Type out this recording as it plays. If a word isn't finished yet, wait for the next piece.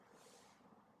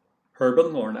Herb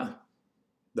and Lorna,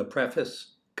 the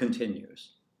preface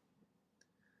continues.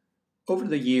 Over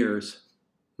the years,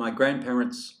 my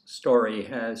grandparents' story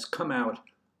has come out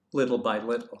little by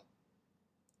little.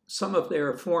 Some of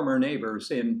their former neighbors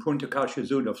in Punta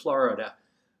Cachazuda, Florida,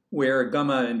 where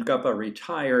Gumma and Guppa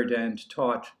retired and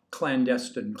taught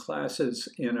clandestine classes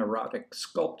in erotic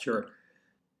sculpture,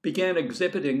 began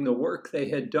exhibiting the work they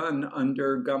had done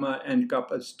under Gumma and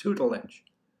Guppa's tutelage.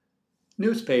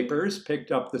 Newspapers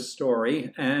picked up the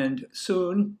story, and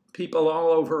soon people all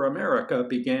over America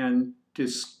began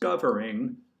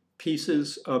discovering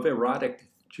pieces of erotic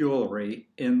jewelry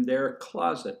in their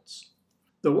closets.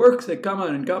 The work that Gumma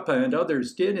and Guppa and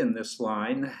others did in this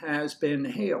line has been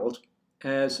hailed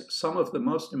as some of the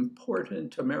most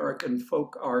important American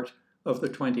folk art of the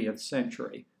 20th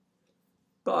century.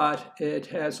 But it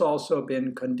has also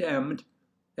been condemned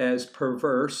as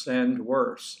perverse and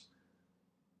worse.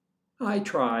 I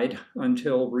tried,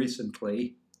 until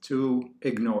recently, to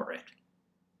ignore it.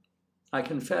 I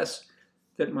confess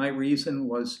that my reason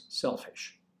was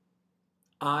selfish.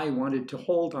 I wanted to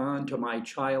hold on to my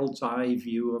child's eye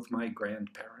view of my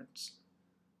grandparents.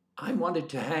 I wanted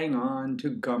to hang on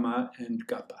to Gumma and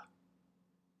Guppa.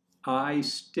 I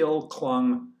still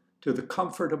clung to the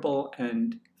comfortable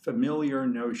and familiar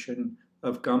notion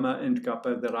of Gumma and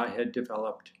Guppa that I had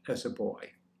developed as a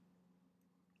boy.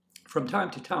 From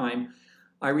time to time,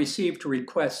 I received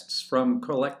requests from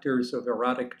collectors of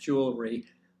erotic jewelry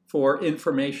for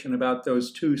information about those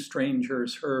two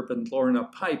strangers, Herb and Lorna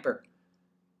Piper.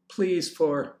 Please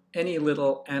for any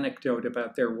little anecdote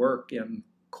about their work in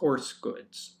coarse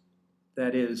goods,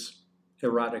 that is,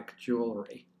 erotic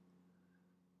jewelry.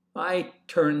 I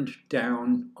turned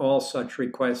down all such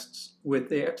requests with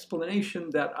the explanation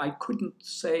that I couldn't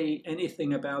say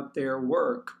anything about their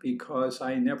work because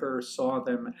I never saw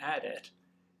them at it,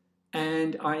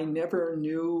 and I never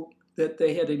knew that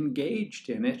they had engaged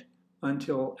in it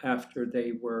until after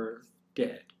they were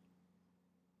dead.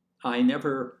 I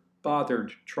never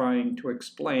bothered trying to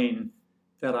explain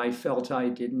that I felt I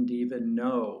didn't even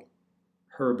know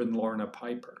Herb and Lorna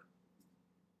Piper.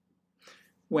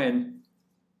 When,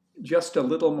 just a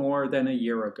little more than a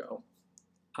year ago,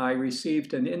 I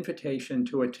received an invitation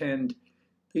to attend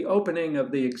the opening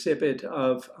of the exhibit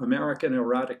of American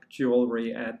Erotic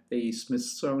Jewelry at the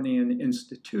Smithsonian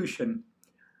Institution,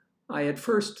 I at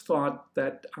first thought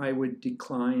that I would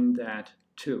decline that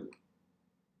too.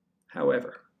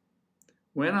 However,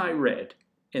 when I read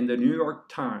in the New York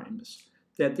Times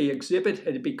that the exhibit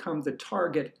had become the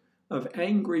target of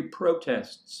angry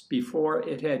protests before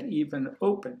it had even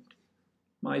opened,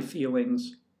 my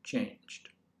feelings changed.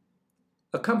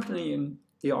 Accompanying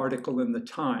the article in the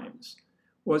Times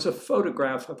was a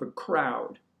photograph of a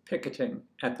crowd picketing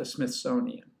at the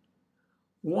Smithsonian.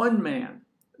 One man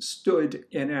stood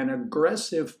in an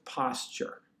aggressive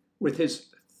posture with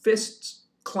his fists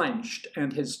clenched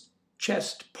and his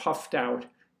chest puffed out,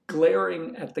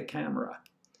 glaring at the camera.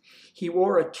 He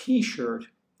wore a t-shirt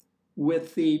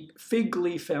with the fig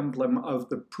leaf emblem of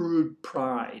the Prude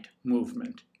Pride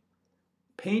movement.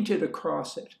 Painted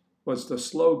across it was the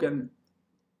slogan,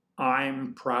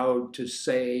 "I'm proud to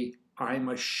say I'm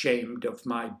ashamed of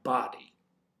my body."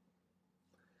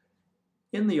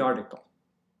 In the article,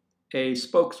 a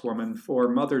spokeswoman for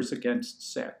Mothers Against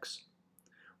Sex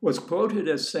was quoted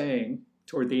as saying,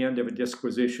 toward the end of a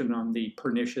disquisition on the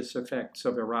pernicious effects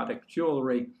of erotic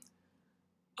jewelry,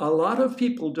 "A lot of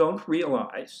people don't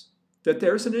realize that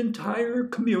there's an entire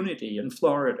community in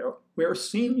Florida where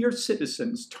senior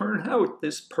citizens turn out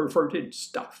this perverted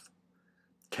stuff.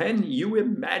 Can you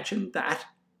imagine that?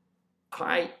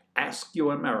 I ask you,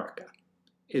 America,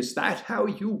 is that how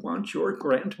you want your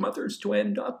grandmothers to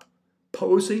end up?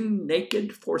 Posing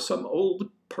naked for some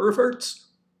old perverts?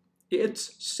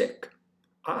 It's sick.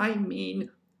 I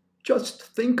mean, just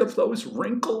think of those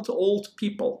wrinkled old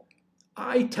people.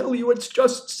 I tell you, it's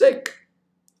just sick.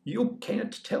 You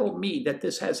can't tell me that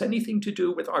this has anything to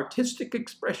do with artistic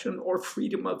expression or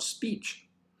freedom of speech.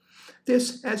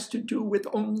 This has to do with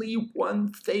only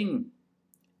one thing,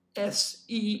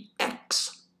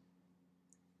 sex.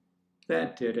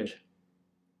 That did it.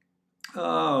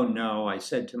 Oh no, I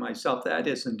said to myself, that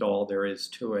isn't all there is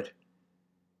to it.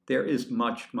 There is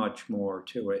much, much more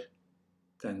to it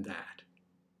than that.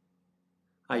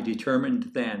 I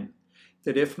determined then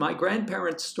that if my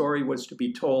grandparents' story was to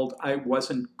be told, I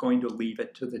wasn't going to leave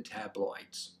it to the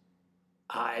tabloids.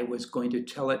 I was going to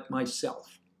tell it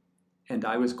myself, and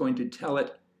I was going to tell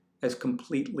it as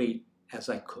completely as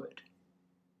I could.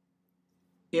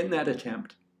 In that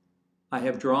attempt, I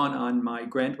have drawn on my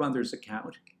grandmother's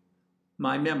account,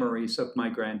 my memories of my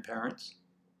grandparents,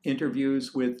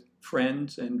 interviews with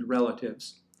friends and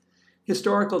relatives,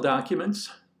 historical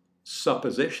documents,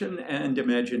 supposition, and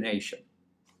imagination.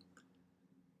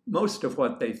 Most of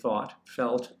what they thought,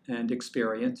 felt, and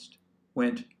experienced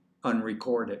went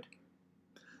unrecorded.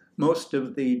 Most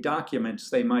of the documents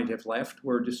they might have left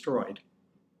were destroyed,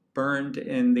 burned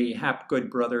in the Hapgood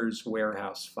Brothers'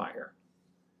 warehouse fire.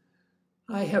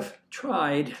 I have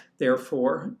tried,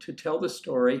 therefore, to tell the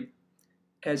story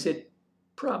as it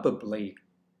probably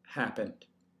happened.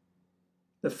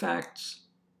 The facts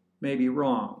may be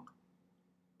wrong,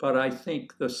 but I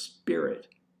think the spirit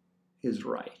is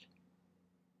right.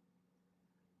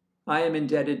 I am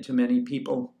indebted to many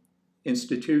people,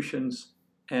 institutions,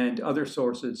 and other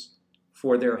sources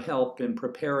for their help in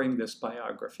preparing this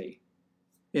biography,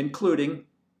 including,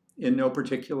 in no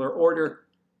particular order,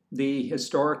 the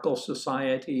Historical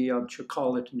Society of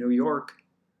Chacallit, New York,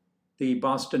 the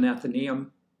Boston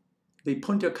Athenæum, the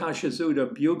Punta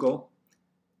Cachazuda Bugle,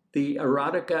 the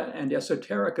Erotica and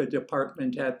Esoterica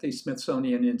Department at the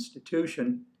Smithsonian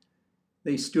Institution,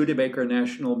 the Studebaker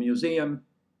National Museum,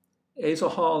 Asa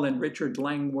Hall and Richard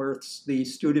Langworth's The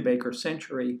Studebaker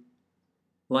Century,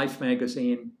 Life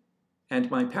magazine, and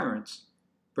my parents,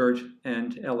 Bert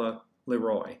and Ella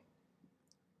Leroy.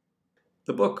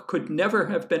 The book could never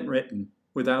have been written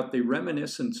without the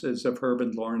reminiscences of Herb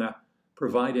and Lorna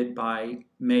provided by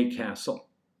May Castle,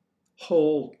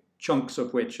 whole chunks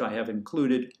of which I have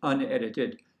included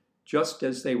unedited, just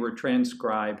as they were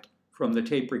transcribed from the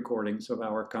tape recordings of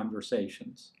our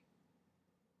conversations.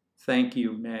 Thank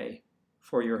you, May,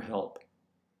 for your help.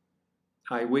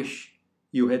 I wish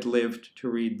you had lived to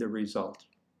read the result.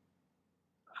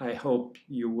 I hope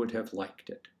you would have liked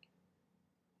it.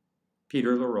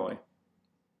 Peter Leroy,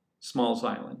 Smalls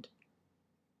Island,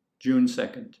 June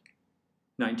 2nd,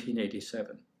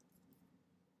 1987.